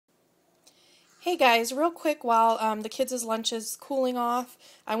Hey guys, real quick while the kids' lunch is cooling off,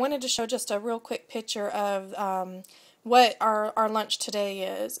 I wanted to show just a real quick picture of what our lunch today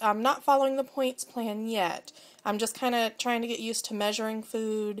is. I'm not following the points plan yet. I'm just kind of trying to get used to measuring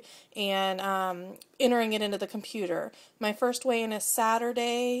food and entering it into the computer. My first weigh-in is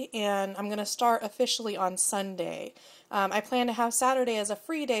Saturday, and I'm going to start officially on Sunday. I plan to have Saturday as a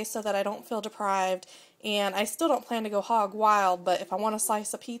free day so that I don't feel deprived, and I still don't plan to go hog wild, but if I want a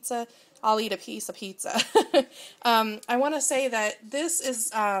slice of pizza, I'll eat a piece of pizza. I want to say that this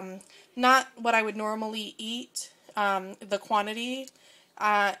is not what I would normally eat, the quantity.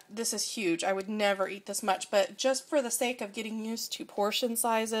 This is huge. I would never eat this much, but just for the sake of getting used to portion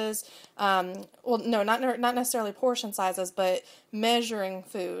sizes, well, no, not necessarily portion sizes, but measuring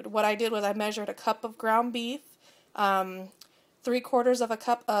food. What I did was I measured a cup of ground beef, 3/4 of a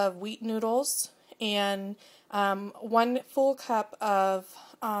cup of wheat noodles, and 1 full cup of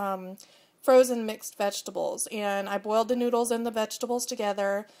frozen mixed vegetables. And I boiled the noodles and the vegetables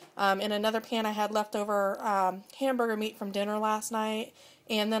together. In another pan I had leftover hamburger meat from dinner last night,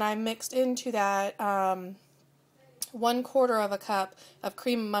 and then I mixed into that 1/4 of a cup of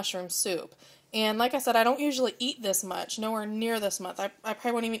cream and mushroom soup. And like I said, I don't usually eat this much, nowhere near this much. I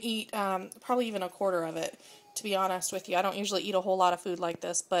probably won't even eat probably even 1/4 of it, to be honest with you. I don't usually eat a whole lot of food like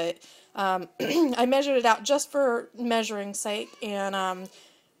this, but I measured it out just for measuring sake, and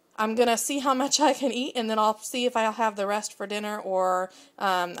I'm going to see how much I can eat, and then I'll see if I'll have the rest for dinner, or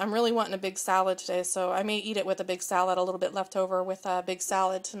I'm really wanting a big salad today, so I may eat it with a big salad, a little bit left over with a big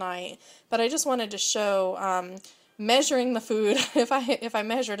salad tonight. But I just wanted to show measuring the food. If I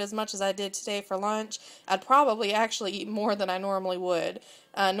measured as much as I did today for lunch, I'd probably actually eat more than I normally would.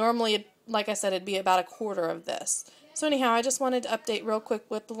 Normally, like I said, it'd be about 1/4 of this. So anyhow, I just wanted to update real quick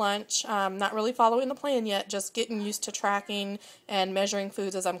with the lunch. Not really following the plan yet, just getting used to tracking and measuring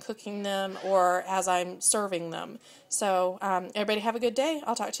foods as I'm cooking them or as I'm serving them. So everybody have a good day.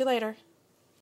 I'll talk to you later.